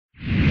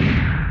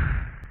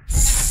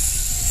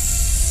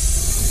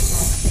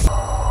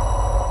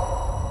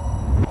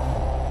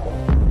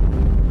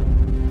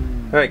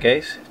Alright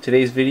guys,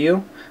 today's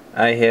video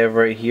I have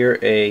right here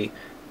a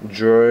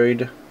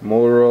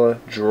Motorola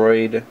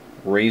Droid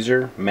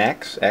Razr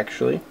Maxx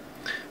actually,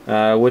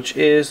 which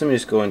is, let me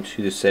just go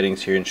into the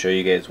settings here and show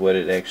you guys what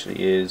it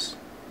actually is.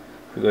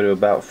 We go to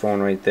About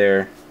Phone right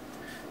there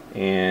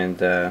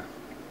and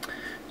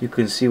you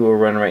can see what we're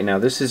running right now.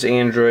 This is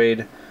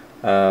Android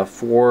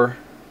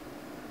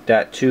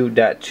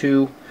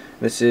 4.2.2.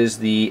 This is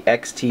the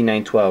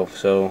XT912.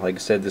 So like I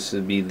said, this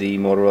would be the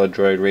Motorola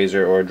Droid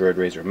Razr or Droid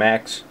Razr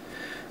Maxx.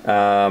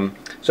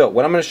 So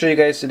what I'm going to show you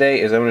guys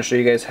today is I'm going to show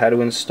you guys how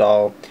to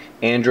install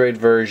Android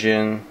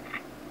version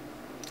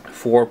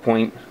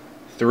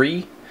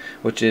 4.3,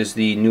 which is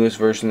the newest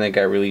version that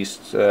got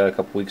released a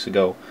couple weeks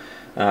ago.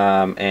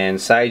 And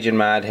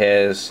CyanogenMod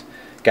has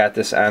got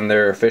this on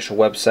their official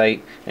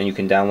website, and you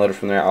can download it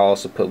from there. I'll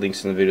also put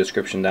links in the video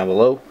description down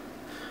below.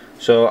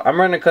 So I'm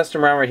running a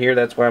custom ROM right here,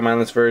 that's why I'm on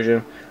this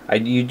version.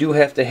 You do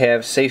have to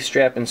have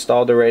SafeStrap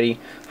installed already,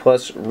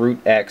 plus root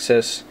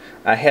access.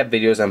 I have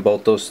videos on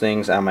both those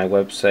things on my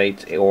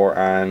website or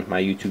on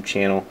my YouTube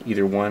channel,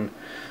 either one.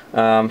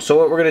 So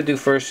what we're going to do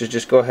first is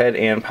just go ahead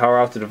and power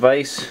off the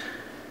device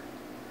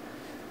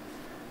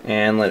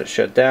and let it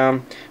shut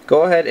down.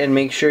 Go ahead and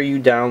make sure you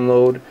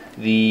download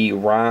the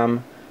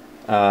ROM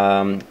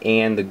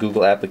and the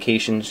Google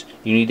applications.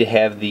 You need to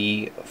have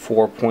the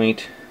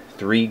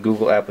 4.3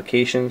 Google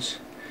applications,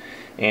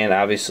 and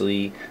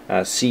obviously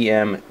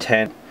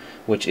CM10,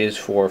 which is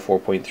for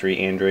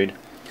 4.3 Android.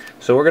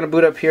 So we're going to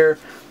boot up here.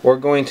 We're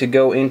going to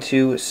go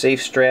into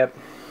SafeStrap.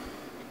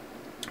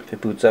 If it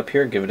boots up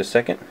here, give it a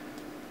second.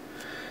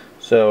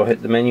 So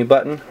hit the menu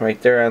button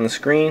right there on the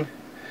screen,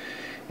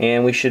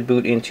 and we should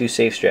boot into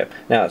SafeStrap.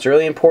 Now it's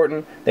really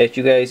important that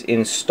you guys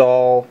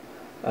install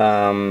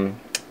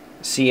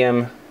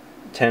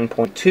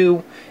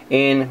CM10.2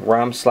 in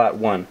ROM slot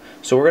 1.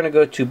 So we're going to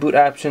go to boot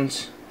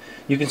options.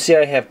 You can see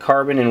I have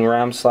Carbon in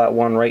ROM slot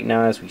 1 right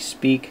now as we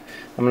speak.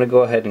 I'm going to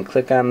go ahead and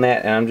click on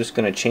that, and I'm just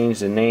going to change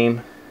the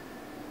name.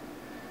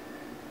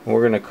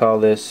 We're going to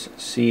call this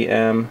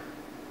CM,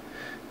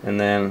 and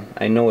then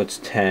I know it's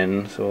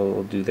 10, so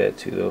we'll do that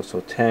too though.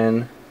 So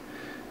 10,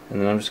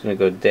 and then I'm just going to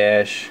go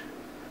dash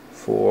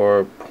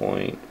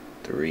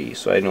 4.3,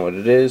 so I know what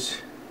it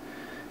is.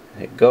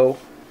 Hit go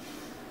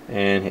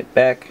and hit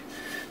back.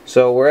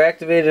 So we're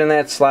activated in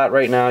that slot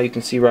right now. You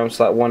can see ROM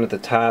slot 1 at the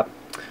top,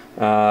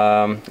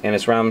 and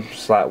it's ROM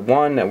slot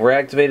 1 that we're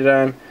activated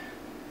on.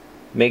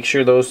 Make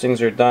sure those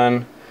things are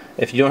done.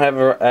 If you don't have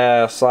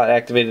a slot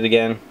activated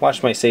again,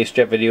 watch my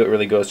SafeStrap video. It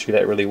really goes through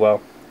that really well.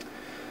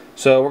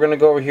 So we're going to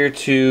go over here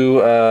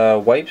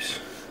to wipes,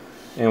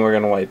 and we're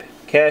going to wipe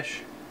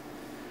cache.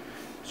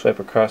 Swipe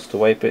across to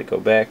wipe it, go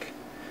back.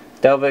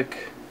 Delvic,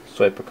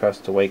 swipe across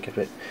to wipe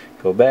it,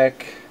 go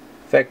back.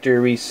 Factory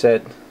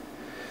reset,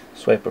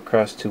 swipe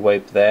across to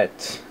wipe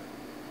that,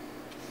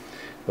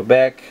 go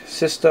back.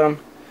 System,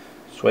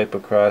 swipe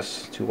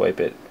across to wipe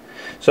it.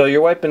 So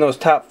you're wiping those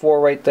top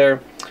 4 right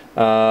there,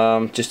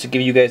 just to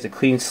give you guys a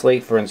clean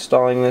slate for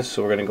installing this.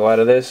 So we're going to go out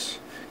of this,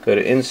 go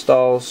to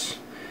installs,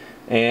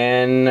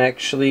 and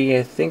actually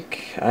I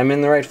think I'm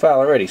in the right file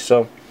already.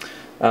 So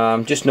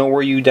just know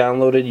where you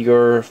downloaded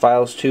your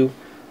files to.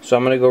 So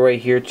I'm going to go right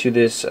here to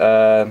this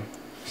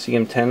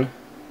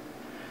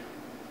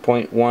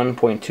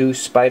CM10.1.2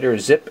 spider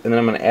zip, and then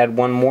I'm going to add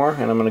one more,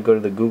 and I'm going to go to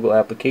the Google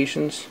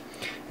applications,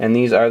 and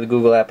these are the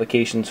Google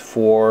applications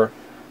for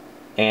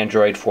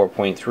Android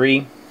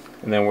 4.3,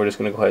 and then we're just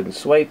going to go ahead and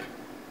swipe.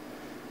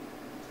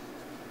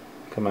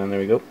 Come on,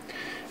 there we go.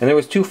 And there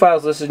was 2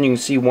 files listed, and you can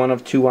see 1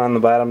 of 2 on the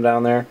bottom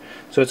down there.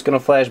 So it's going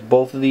to flash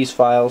both of these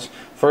files,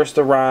 first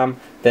the ROM,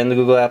 then the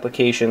Google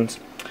applications.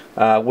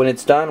 When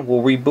it's done,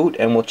 we'll reboot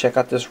and we'll check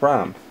out this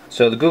ROM.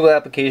 So the Google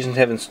applications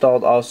have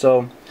installed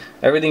also.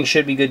 Everything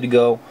should be good to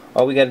go.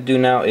 All we got to do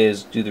now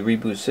is do the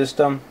Reboot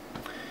System.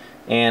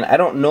 And I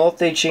don't know if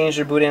they changed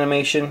their boot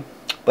animation,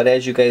 but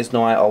as you guys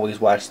know, I always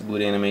watch the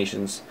boot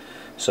animations.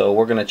 So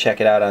we're going to check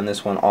it out on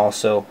this one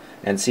also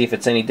and see if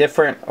it's any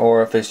different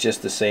or if it's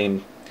just the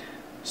same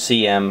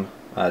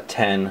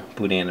CM10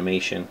 boot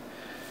animation.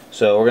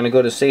 So we're going to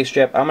go to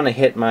SafeStrap. I'm going to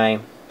hit my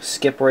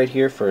skip right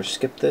here for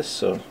skip this.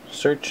 So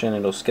search, and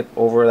it'll skip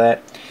over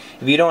that.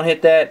 If you don't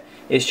hit that,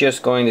 it's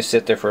just going to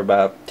sit there for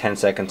about 10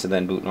 seconds and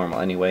then boot normal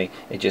anyway.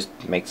 It just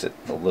makes it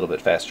a little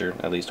bit faster,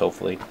 at least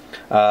hopefully.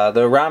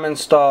 The ROM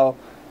install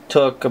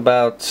took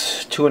about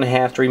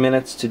 2.5–3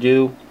 minutes to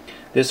do.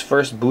 This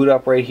first boot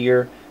up right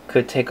here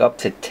could take up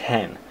to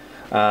 10.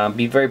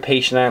 Be very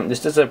patient on it.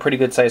 This is a pretty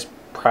good size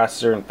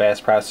processor and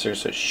fast processor,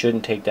 so it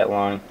shouldn't take that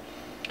long.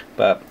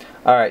 But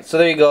alright, so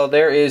there you go.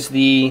 There is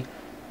the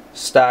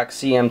stock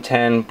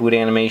CM10 boot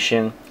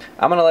animation.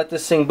 I'm going to let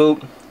this thing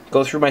boot,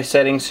 go through my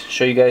settings,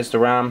 show you guys the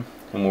ROM,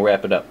 and we'll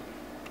wrap it up.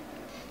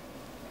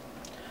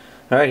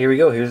 Alright, here we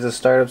go. Here's the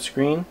startup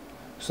screen.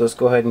 So let's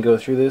go ahead and go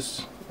through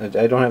this.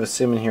 I don't have a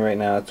SIM in here right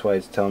now, that's why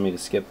it's telling me to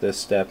skip this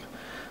step.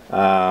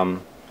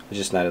 It's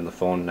just not in the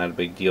phone, not a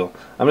big deal.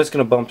 I'm just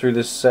going to bump through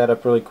this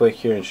setup really quick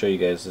here and show you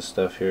guys this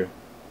stuff here.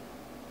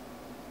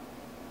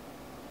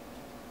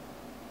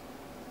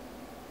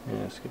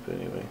 Yeah, skip it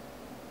anyway.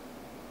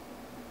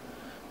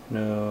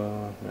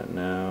 No, not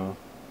now.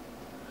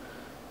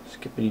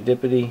 Skippity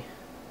dippity.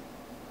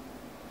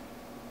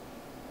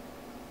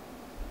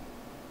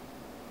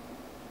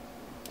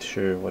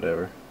 Sure,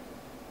 whatever.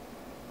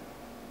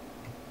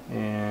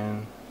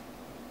 And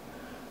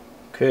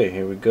okay,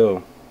 here we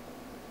go.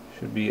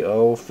 Should be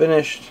all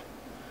finished.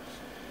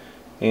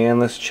 And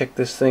let's check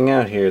this thing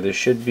out here. There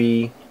should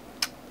be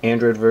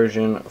Android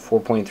version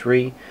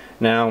 4.3.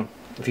 Now,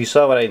 if you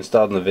saw what I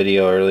installed in the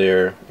video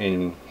earlier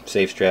in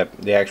SafeStrap,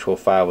 the actual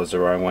file was the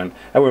wrong one.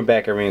 I went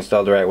back and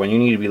reinstalled the right one. You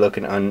need to be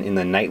looking in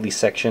the nightly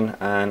section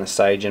on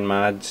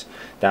CyanogenMod's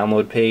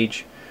download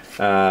page.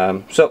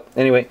 So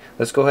anyway,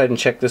 let's go ahead and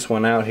check this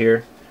one out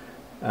here.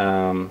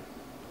 You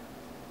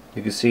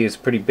can see it's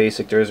pretty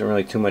basic. There isn't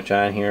really too much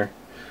on here.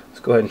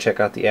 Let's go ahead and check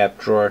out the app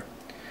drawer.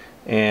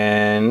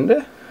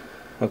 And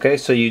okay,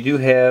 so you do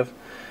have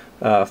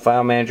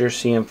File Manager,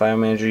 CM File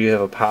Manager. You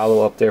have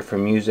Apollo up there for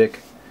music.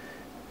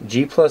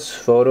 G+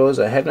 Photos.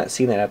 I have not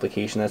seen that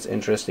application. That's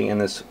interesting.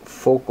 And this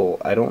Focal.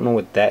 I don't know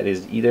what that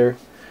is either.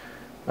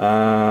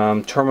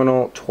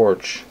 Terminal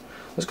Torch.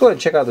 Let's go ahead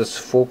and check out this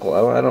Focal.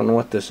 I don't know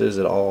what this is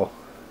at all.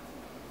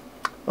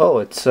 Oh,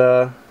 it's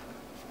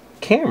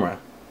camera.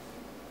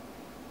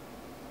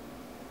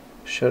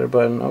 Shutter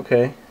button.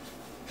 Okay.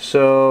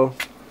 So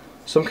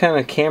some kind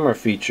of camera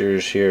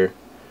features here.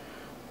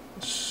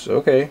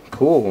 Okay,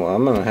 cool.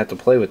 I'm gonna have to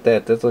play with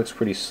that. That looks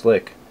pretty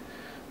slick.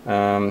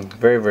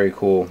 Very, very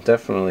cool.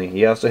 Definitely.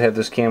 You also have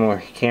this camera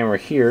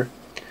here,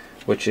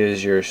 which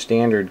is your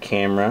standard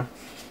camera.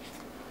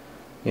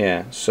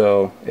 Yeah,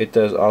 so it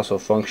does also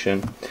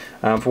function.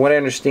 From what I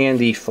understand,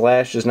 the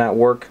flash does not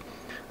work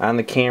on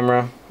the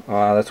camera.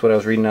 That's what I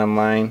was reading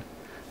online.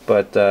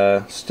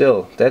 But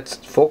still, that's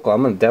Focal.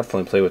 I'm gonna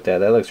definitely play with that.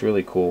 That looks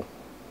really cool.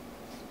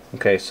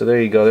 Okay, so there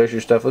you go. There's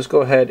your stuff. Let's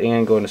go ahead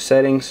and go into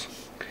settings.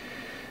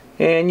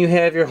 And you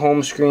have your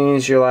home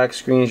screens, your lock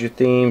screens, your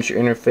themes, your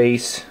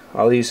interface,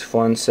 all these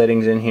fun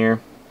settings in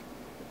here.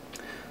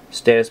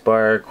 Status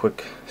bar,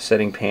 quick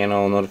setting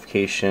panel,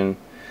 notification,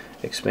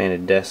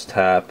 expanded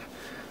desktop.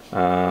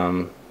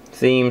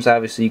 Themes,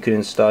 obviously you could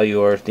install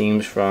your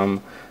themes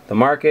from the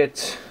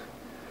market,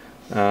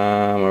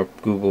 or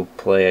Google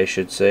Play I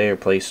should say, or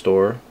Play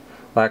Store.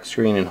 Lock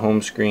screen and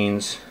home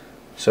screens.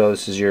 So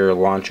this is your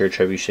launcher,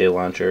 Trebuchet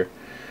launcher.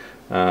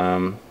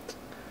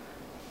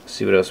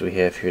 See what else we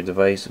have here.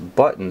 Device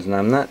buttons. Now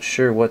I'm not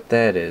sure what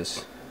that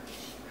is.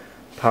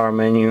 Power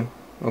menu.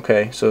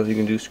 Okay, so you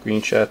can do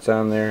screenshots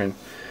on there and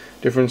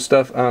different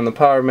stuff on the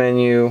power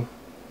menu.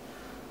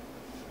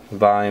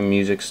 Volume,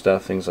 music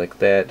stuff, things like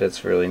that.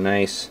 That's really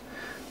nice.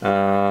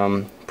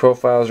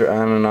 Profiles are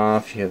on and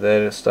off. You have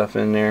that stuff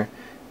in there.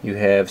 You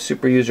have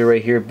super user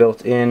right here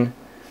built in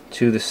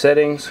to the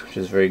settings, which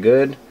is very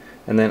good.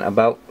 And then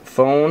about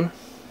phone.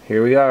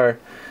 Here we are.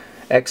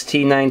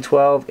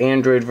 XT912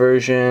 Android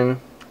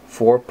version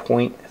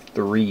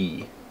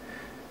 4.3.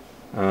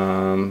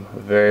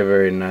 Very,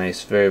 very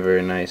nice. Very,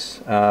 very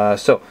nice.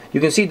 So you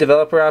can see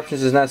developer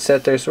options is not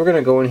set there, so we're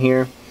going to go in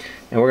here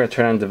and we're going to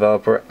turn on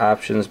developer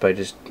options by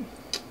just,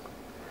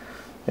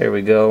 there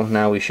we go.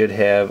 Now we should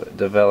have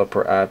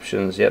developer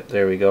options. Yep,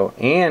 there we go.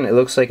 And it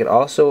looks like it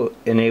also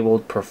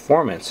enabled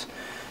performance.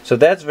 So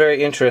that's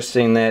very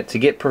interesting, that to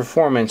get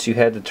performance you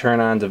had to turn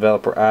on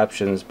developer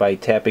options by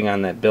tapping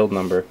on that build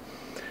number.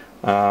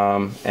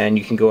 And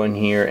you can go in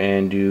here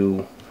and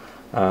do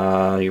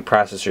your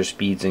processor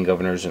speeds and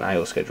governors and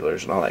IO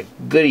schedulers and all that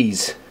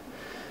goodies.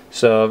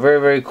 So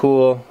very, very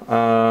cool.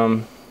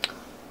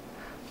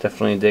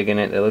 Definitely digging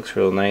it. It looks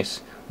real nice.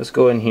 Let's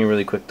go in here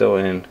really quick though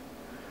and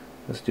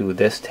let's do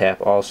this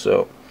tap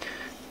also,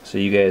 so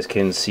you guys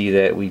can see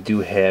that we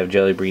do have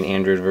Jelly Bean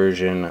Android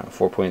version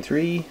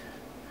 4.3.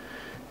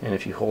 And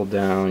if you hold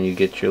down, you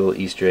get your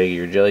little Easter egg,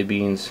 your jelly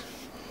beans.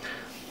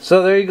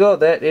 So there you go.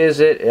 That is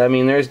it. I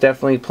mean, there's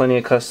definitely plenty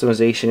of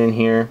customization in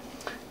here,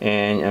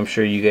 and I'm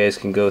sure you guys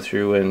can go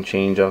through and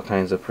change all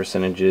kinds of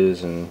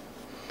percentages and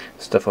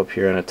stuff up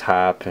here on the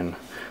top, and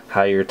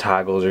how your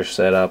toggles are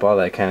set up, all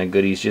that kind of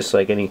goodies, just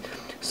like any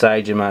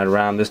CyanogenMod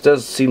ROM. This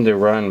does seem to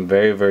run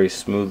very, very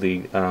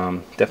smoothly.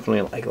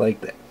 Definitely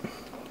like that.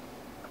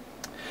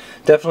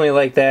 Definitely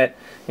like that.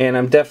 And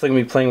I'm definitely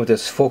going to be playing with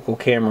this focal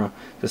camera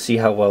to see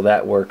how well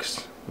that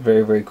works.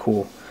 Very, very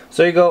cool.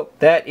 So there you go.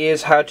 That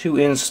is how to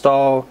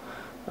install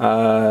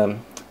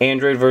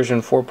Android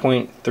version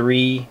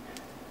 4.3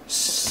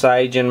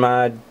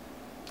 CyanogenMod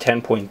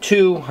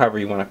 10.2, however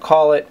you want to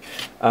call it,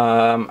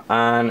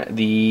 on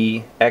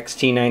the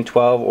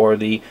XT912 or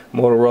the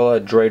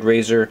Motorola Droid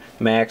Razr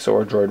Maxx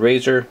or Droid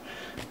Razr.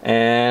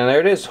 And there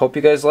it is. Hope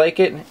you guys like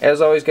it. As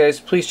always, guys,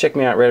 please check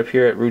me out right up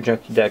here at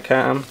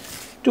RudeJunkie.com.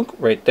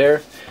 Right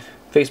there.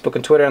 Facebook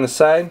and Twitter on the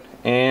side.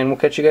 And we'll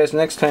catch you guys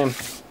next time.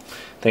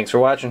 Thanks for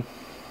watching.